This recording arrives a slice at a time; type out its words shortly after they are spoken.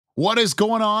What is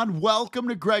going on? Welcome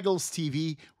to Greggles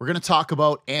TV. We're going to talk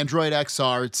about Android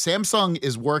XR. Samsung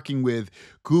is working with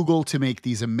Google to make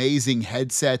these amazing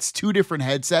headsets, 2 different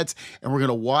headsets, and we're going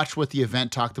to watch what the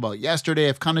event talked about yesterday.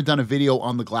 I've kind of done a video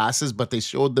on the glasses, but they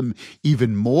showed them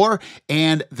even more,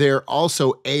 and they're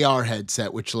also AR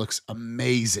headset, which looks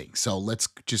amazing. So let's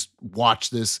just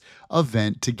watch this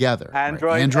event together.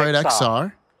 Android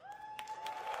XR.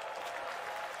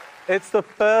 It's the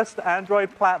first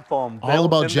Android platform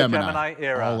built in the Gemini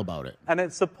era. All about it. And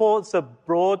it supports a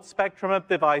broad spectrum of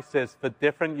devices for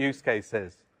different use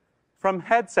cases, from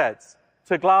headsets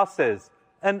to glasses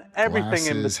and everything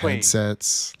in between.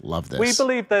 Headsets, love this. We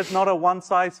believe there's not a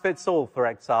one-size-fits-all for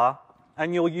XR,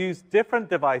 and you'll use different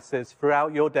devices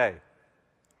throughout your day.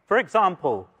 For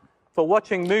example, for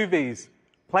watching movies,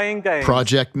 playing games,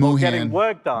 Project Muhan, or getting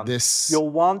work done, you'll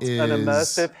want an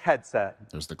immersive headset.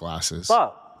 There's the glasses.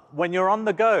 But when you're on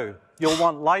the go, you'll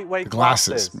want lightweight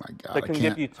glasses My God, that can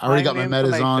give you I already got my timely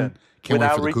Metas on. Can't wait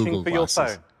without for the reaching Google for your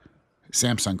glasses. phone.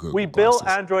 Samsung Google We built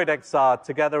Android XR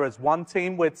together as one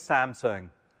team with Samsung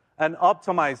and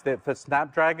optimized it for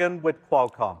Snapdragon with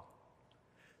Qualcomm.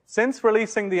 Since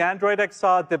releasing the Android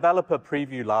XR developer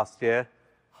preview last year,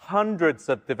 hundreds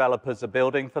of developers are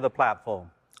building for the platform.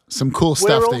 Some cool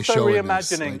stuff they show We're in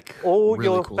this. also reimagining all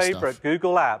really your cool favorite stuff.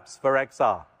 Google apps for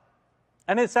XR.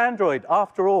 And it's Android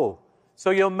after all. So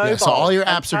your mobile so all your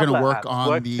apps are going to work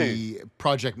on the too.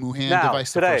 Project Muhan Now,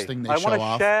 device, the today, first thing they I show want to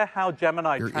off. share how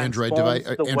Gemini Your transforms Android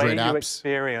the way you apps.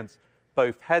 experience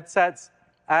both headsets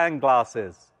and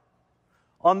glasses.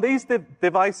 On these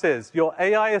devices, your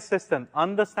AI assistant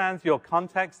understands your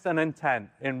context and intent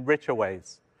in richer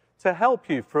ways to help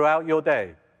you throughout your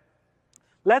day.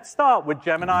 Let's start with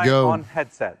Gemini on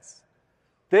headsets.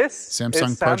 This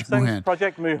Samsung is Project Samsung's Muhan.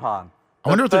 Project Muhan. I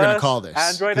wonder what they're going to call this.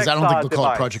 Android Because I don't think they'll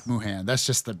call it XR Project Muhan. That's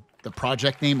just the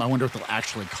project name. I wonder what they'll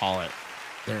actually call it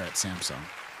there at Samsung.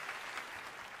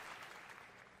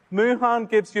 Muhan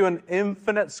gives you an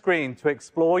infinite screen to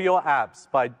explore your apps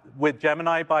with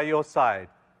Gemini by your side.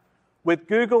 With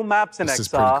Google Maps in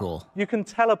XR, you can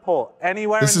teleport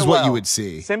anywhere in the world. This is what you would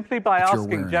see simply by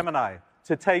asking Gemini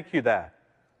to take you there.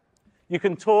 You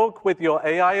can talk with your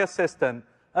AI assistant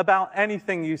about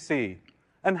anything you see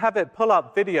and have it pull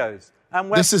up videos and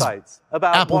websites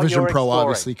about Apple what Vision you're Pro, exploring.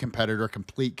 obviously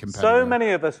complete competitor. So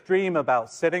many of us dream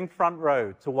about sitting front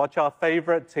row to watch our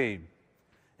favorite team.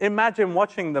 Imagine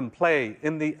watching them play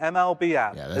in the MLB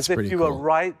app as if you were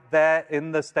right there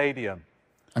in the stadium.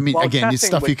 I mean, again, it's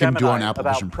stuff you can do on Apple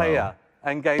Vision Pro.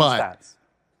 And game but stats.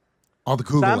 all the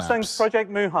Google Samsung's apps Project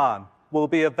Muhan will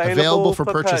be available for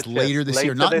purchase later this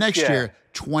year. Not next year,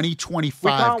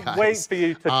 2025, we can't wait for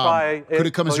you to try Could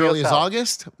it come as early yourself. as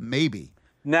August? Maybe.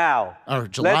 Now, or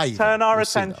July let's turn our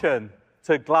attention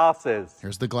to glasses.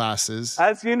 Here's the glasses.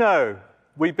 As you know,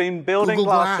 we've been building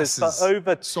Google glasses for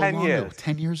over 10 years. Ago,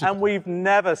 10 years ago. And we've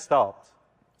never stopped.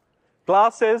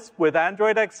 Glasses with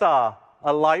Android XR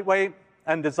are lightweight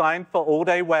and designed for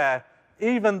all-day wear,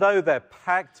 even though they're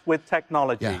packed with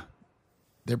technology. Yeah,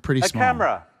 they're pretty small. A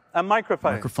camera, a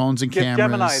microphone. Microphones and give cameras.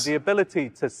 Gemini the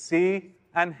ability to see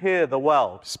and hear the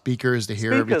world. Speakers to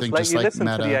hear everything, just like listen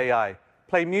Meta. To the AI,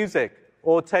 play music,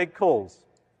 or take calls.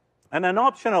 And an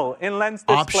optional in-lens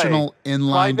display. Optional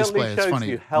inline display. It's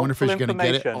funny. I wonder if you're going to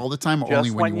get it all the time or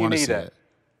only when you want to see it.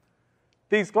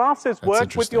 These glasses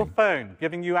work with your phone,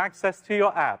 giving you access to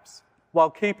your apps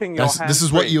while keeping your hands free. This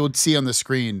is what you would see on the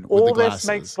screen with the glasses. All this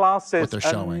makes glasses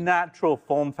a natural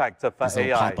form factor for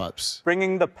AI,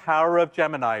 bringing the power of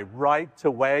Gemini right to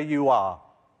where you are.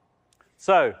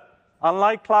 So,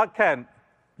 unlike Clark Kent,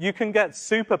 you can get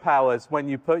superpowers when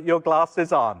you put your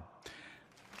glasses on.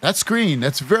 That screen,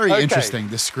 that's very interesting,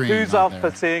 the screen. Who's up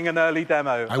for seeing an early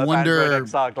demo of Android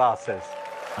XR glasses?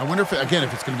 I wonder if, again,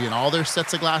 if it's going to be in all their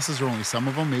sets of glasses or only some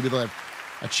of them. Maybe they'll have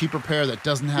a cheaper pair that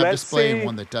doesn't have display and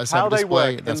one that does have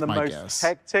display. That's my guess. In the most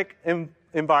hectic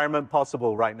environment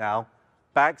possible right now,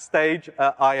 backstage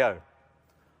at I.O.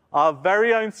 Our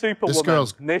very own superwoman,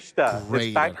 Nishta,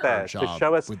 is back there to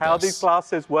show us how these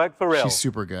glasses work for real. She's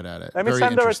super good at it. Let me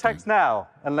send her a text now,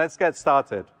 and let's get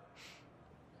started.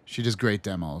 She does great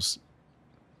demos.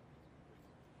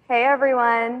 Hey,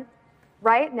 everyone.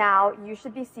 Right now, you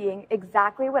should be seeing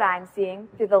exactly what I'm seeing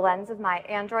through the lens of my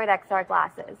Android XR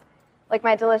glasses. Like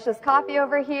my delicious coffee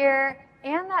over here,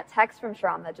 and that text from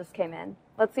Shram that just came in.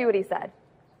 Let's see what he said.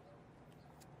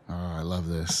 Oh, I love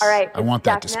this. All right, I want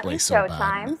that display so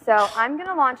bad. Showtime, so I'm going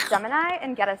to launch Gemini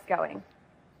and get us going.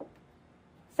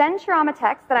 Send Shram a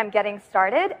text that I'm getting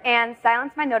started, and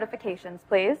silence my notifications,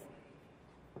 please.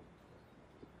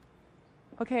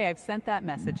 Okay, I've sent that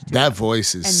message to That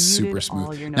voice is super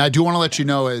smooth. Now, I do want to let you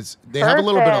know is they have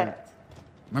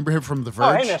Remember him from The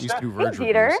Oh, hey, Verge? He used to do Verge Hey,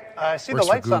 Peter. reviews. I see Works the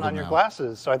for lights on Google your now.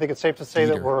 glasses, so I think it's safe to say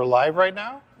that Peter. we're live right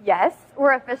now. Yes,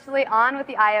 we're officially on with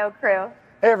the I.O. crew.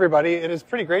 Hey, everybody. It is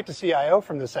pretty great to see I.O.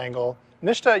 from this angle.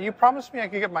 Nishta, you promised me I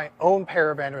could get my own pair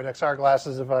of Android XR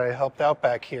glasses if I helped out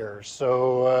back here.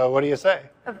 So what do you say?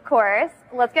 Of course.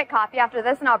 Let's get coffee after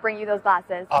this and I'll bring you those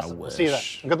glasses. Awesome. We'll see you then.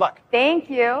 wish. Good luck. Thank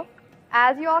you.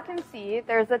 As you all can see,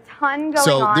 there's a ton going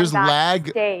So on there's lag.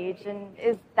 backstage. And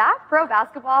is that pro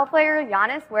basketball player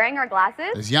Giannis wearing our glasses?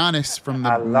 There's Giannis from the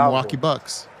I love Milwaukee it.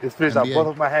 Bucks. This fits on NBA. both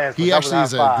of my hands. He for actually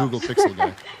is a $9.95. Google Pixel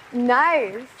guy.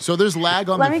 Nice. So there's lag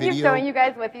on Let the me keep video showing you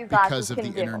guys what these glasses because of can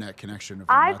the do. internet connection. Of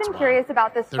them. I've That's been why. curious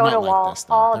about this They're photo not like wall this,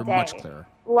 though. all They're day. much clearer.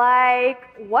 Like,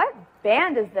 what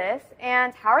band is this,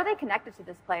 and how are they connected to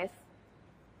this place?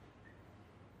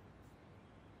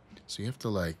 So you have to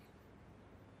like.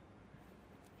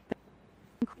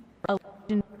 A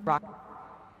legend rock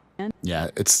Yeah,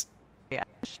 it's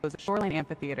shows at Shoreline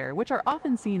Amphitheater, which are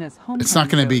often seen as home. not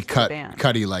going to be cut.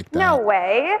 cutty like that. No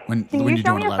way. When Can when you you're show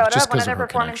doing me it a live, photo just of one because of of their her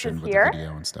connection performances with here? the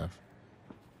video and stuff.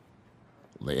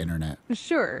 The internet.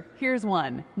 Sure, here's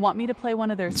one. Want me to play one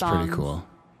of their It's songs? pretty cool.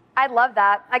 I'd love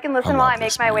that. I can listen I while love I make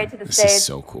this, my way man. to the This stage. is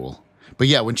so cool. But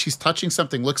yeah, when she's touching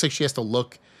something, looks like she has to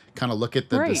kind of look at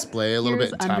the Great. display a little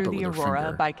Here's bit and tap Under it the with her Aurora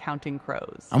finger. by Counting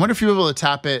Crows. I wonder if you're able to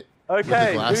tap it with the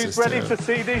Okay, glasses who's ready too. to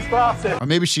see these glasses? Or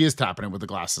maybe she is tapping it with the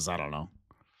glasses. I don't know.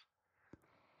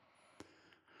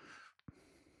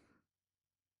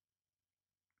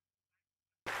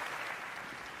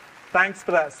 Thanks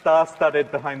for that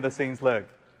star-studded behind-the-scenes look.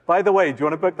 By the way, do you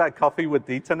want to book that coffee with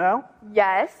Dieter now?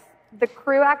 Yes. The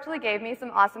crew actually gave me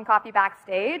some awesome coffee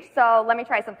backstage, so let me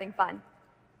try something fun.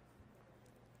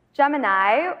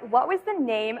 Gemini, what was the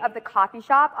name of the coffee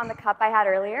shop on the cup I had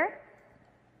earlier?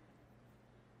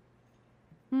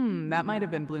 That might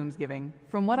have been Bloomsgiving.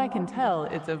 From what I can tell,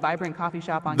 it's a vibrant coffee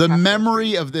shop on The Capitol memory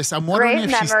Street. of this, I'm wondering Great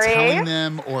if she's memory. telling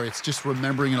them or it's just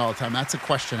remembering it all the time. That's a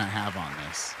question I have on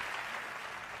this.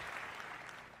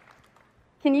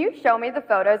 Can you show me the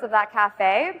photos of that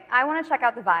cafe? I want to check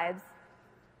out the vibes.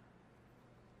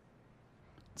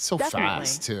 It's so Definitely.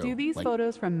 fast, too. Do these Like,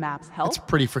 photos from maps help? It's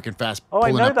pretty freaking fast. Oh, I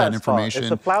Pulling know up that that spot. information,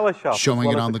 It's a flower shop, as showing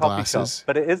well it as on a the coffee shop, glasses.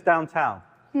 but it is downtown.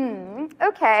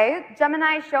 Okay,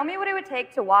 Gemini, show me what it would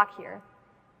take to walk here.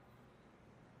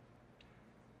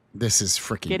 This is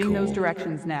freaking Getting cool. those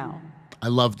directions now. I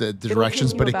love the take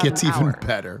directions, you but it about gets an even hour.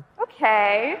 better.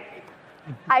 Okay.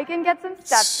 I can get some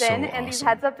steps So in, and these awesome.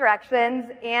 heads-up directions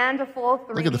and a full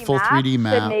 3D Look at the full 3D should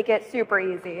map. make it super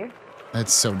easy.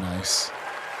 That's so nice.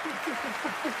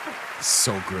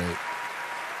 So great.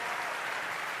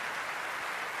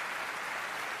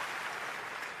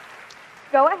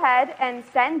 Go ahead and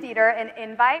send Dieter an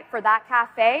invite for that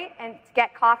cafe and to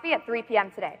get coffee at 3 p.m.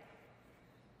 today.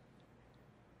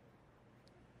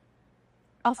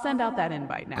 I'll send out that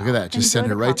invite now. Look at that. Just Enjoy send it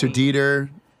the right to coffee. Dieter.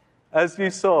 As you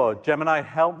saw, Gemini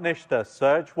helped Nishta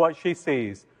search what she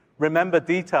sees, remember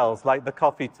details like the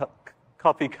coffee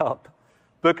cup,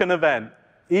 book an event,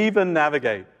 even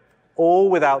navigate, all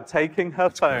without taking her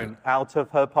phone out of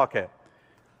her pocket.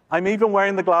 I'm even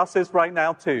wearing the glasses right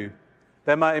now too.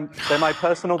 They're my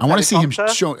personal I want to see him teleprompter,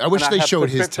 show. I wish and they have showed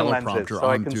his prescription lenses teleprompter so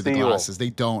I on can through the see you all. glasses.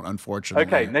 They don't, unfortunately.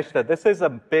 Okay, Nishta, this is a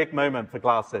big moment for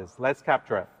glasses. Let's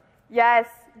capture it. Yes,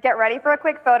 get ready for a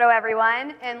quick photo,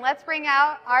 everyone, and let's bring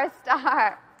out our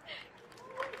star.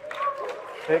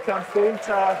 Here comes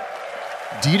Dieter.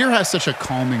 Dieter has such a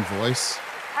calming voice.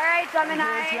 All right,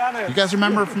 Gemini. You guys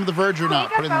remember from The Verge or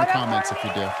not? Take a Put it in the photo comments for if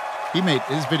you me.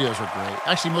 do. His videos are great.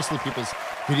 Actually, most of the people's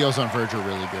videos on Verge are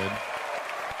really good.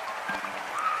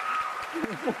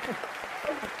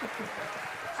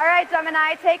 All right,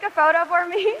 Gemini, take a photo for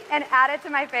me and add it to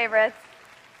my favorites.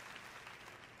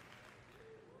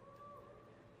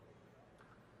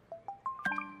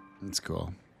 It's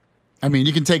cool. I mean,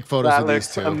 you can take photos That of these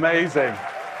looks too. amazing.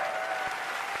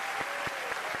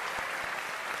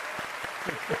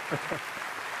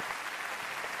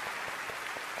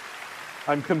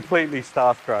 I'm completely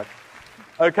starstruck.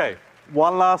 Okay,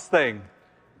 one last thing.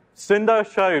 Sundar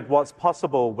showed what's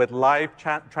possible with live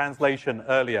translation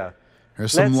earlier.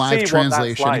 There's some Let's live see what that's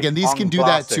translation. like Again, these on can do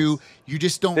glasses. that too. You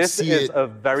just don't This see is it. a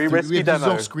very through- risky there's no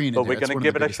demo, screen but in we're it. That's gonna one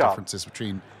give of it the a biggest shot. differences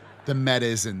between the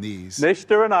metas and these.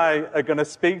 Nishta and I are going to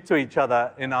speak to each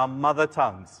other in our mother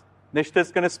tongues.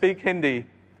 Nishta's going to speak Hindi.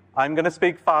 I'm going to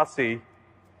speak Farsi,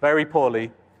 very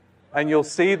poorly. And you'll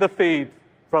see the feed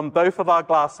from both of our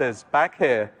glasses back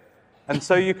here. And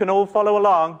so you can all follow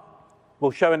along. We'll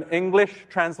show an English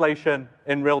translation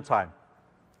in real time.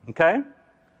 Okay?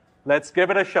 Let's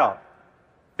give it a shot.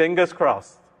 Fingers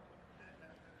crossed.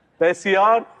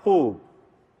 بسیار خوب.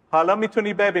 حالا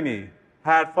میتونی ببینی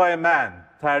حرفای من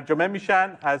ترجمه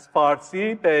میشن از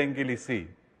فارسی به انگلیسی.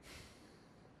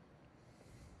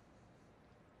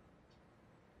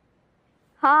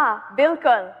 हाँ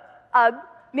बिल्कुल अब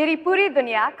मेरी पूरी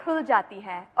दुनिया खुल जाती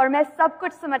है और मैं सब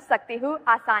कुछ समझ सकती हूँ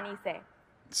आसानी से.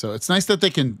 So it's nice that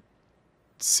they can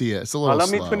see it. It's a little حالا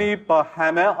slow. میتونی با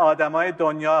همه آدمای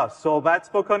دنیا صحبت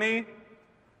بکنی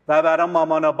و برای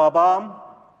مامان و بابام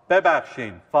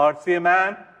ببخشین فارسی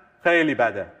من خیلی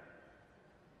بده.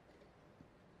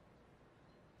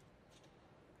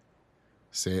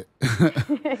 Say it.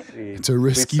 It's a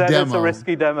risky We said demo. It's a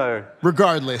risky demo.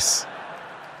 Regardless,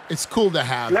 it's cool to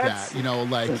have that. You know,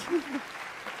 like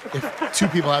if two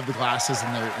people have the glasses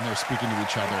and they're speaking to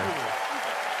each other,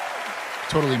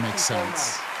 totally makes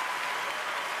sense.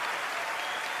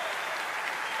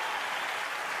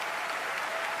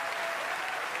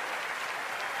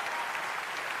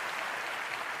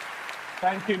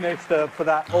 Thank you, Nishta, for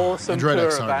that awesome Android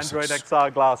tour XR of Android is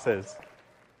XR glasses.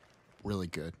 Really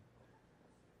good.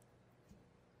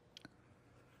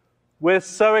 We're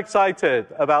so excited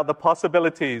about the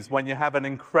possibilities when you have an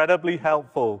incredibly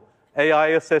helpful AI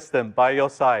assistant by your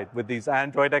side with these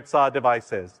Android XR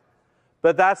devices.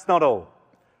 But that's not all.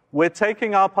 We're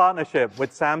taking our partnership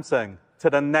with Samsung to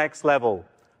the next level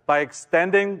by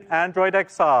extending Android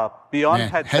XR beyond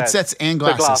headsets and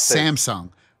glasses. Samsung,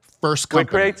 first company.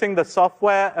 We're creating the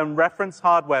software and reference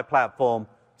hardware platform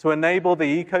to enable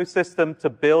the ecosystem to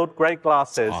build great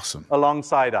glasses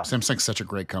alongside us. Samsung's such a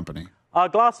great company. Our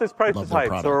glasses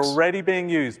prototypes are already being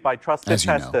used by trusted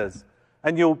testers,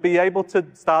 and you'll be able to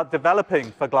start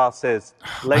developing for glasses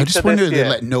later this year. I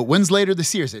just wonder, when's later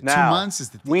this year? Is it 2 months? Is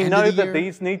it the we end know of the that year?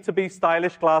 these need to be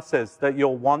stylish glasses that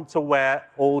you'll want to wear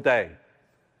all day.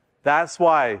 That's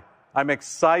why I'm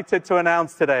excited to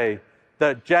announce today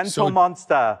that Gentle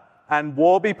Monster and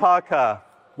Warby Parker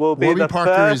will be the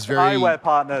first eyewear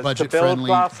partners to build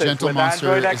glasses Gentle with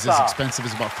Monster Android is XR. as expensive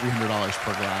as about $300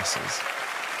 per glasses.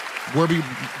 Warby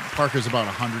Parker's about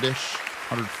 100-ish,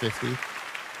 150.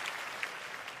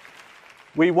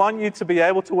 We want you to be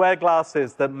able to wear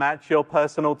glasses that match your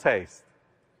personal taste.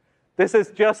 This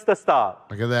is just the start.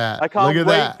 Look at that. I can't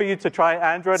wait for you to try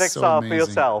Android XR for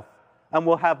yourself, and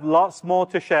we'll have lots more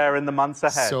to share in the months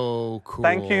ahead. So cool.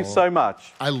 Thank you so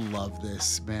much. I love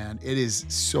this, man. It is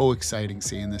so exciting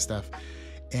seeing this stuff.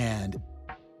 And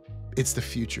it's the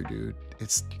future, dude.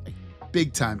 It's a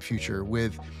big time future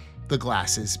with the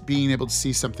glasses, being able to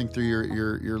see something through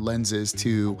your lenses,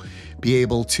 to be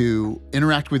able to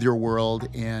interact with your world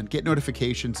and get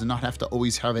notifications and not have to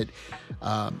always have it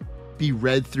be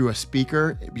read through a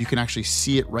speaker. You can actually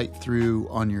see it right through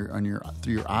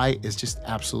through your eye is just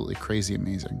absolutely crazy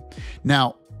amazing.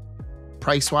 Now,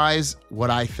 price-wise,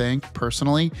 what I think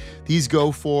personally, these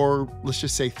go for, let's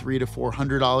just say $300 to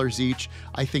 $400 each.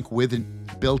 I think with a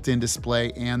built-in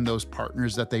display and those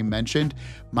partners that they mentioned,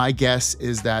 my guess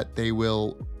is that they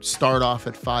will start off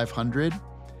at $500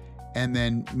 and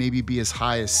then maybe be as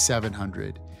high as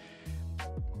 $700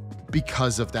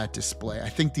 because of that display. I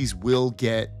think these will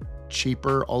get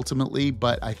cheaper ultimately,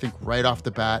 but I think right off the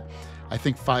bat, I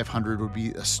think $500 would be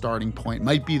a starting point,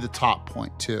 might be the top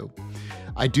point too.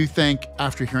 I do think,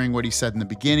 after hearing what he said in the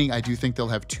beginning, I do think they'll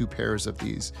have 2 pairs of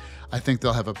these. I think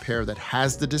they'll have a pair that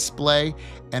has the display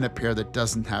and a pair that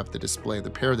doesn't have the display. The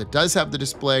pair that does have the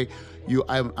display,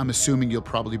 I'm assuming you'll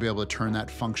probably be able to turn that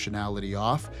functionality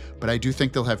off, but I do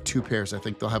think they'll have 2 pairs. I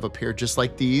think they'll have a pair just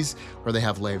like these, where they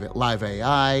have live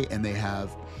AI and they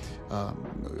have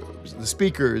the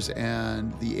speakers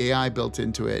and the AI built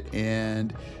into it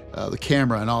and the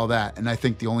camera and all that. And I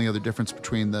think the only other difference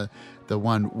between the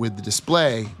one with the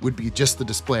display would be just the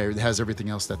display. It has everything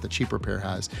else that the cheaper pair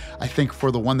has. I think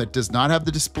for the one that does not have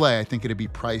the display, I think it'd be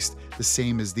priced the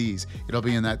same as these. It'll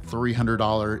be in that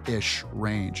 $300-ish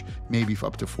range, maybe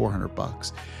up to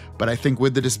 $400. But I think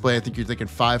with the display, I think you're thinking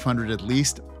 $500 at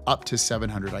least, up to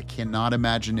 $700. I cannot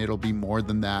imagine it'll be more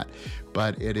than that,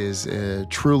 but it is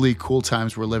truly cool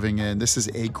times we're living in. This is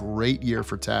a great year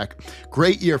for tech,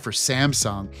 great year for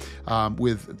Samsung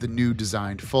with the new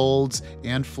designed folds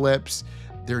and flips,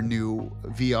 their new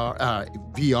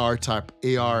VR type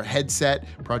AR headset,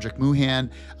 Project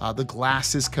Muhan, the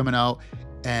glasses coming out,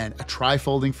 and a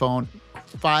tri-folding phone.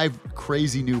 5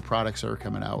 crazy new products that are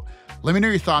coming out. Let me know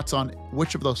your thoughts on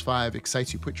which of those 5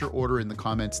 excites you. Put your order in the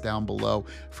comments down below.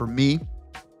 For me,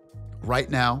 right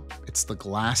now, it's the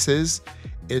glasses.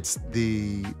 It's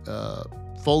the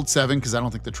Fold 7, because I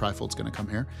don't think the Trifold's going to come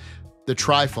here. The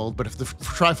Trifold, but if the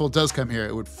Trifold does come here,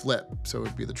 it would flip. So it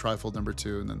would be the Trifold number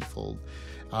 2 and then the Fold.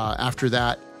 After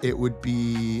that, it would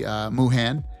be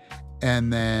Muhan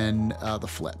and then the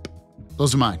Flip.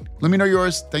 Those are mine. Let me know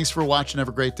yours. Thanks for watching. Have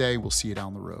a great day. We'll see you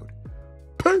down the road.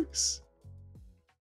 Peace.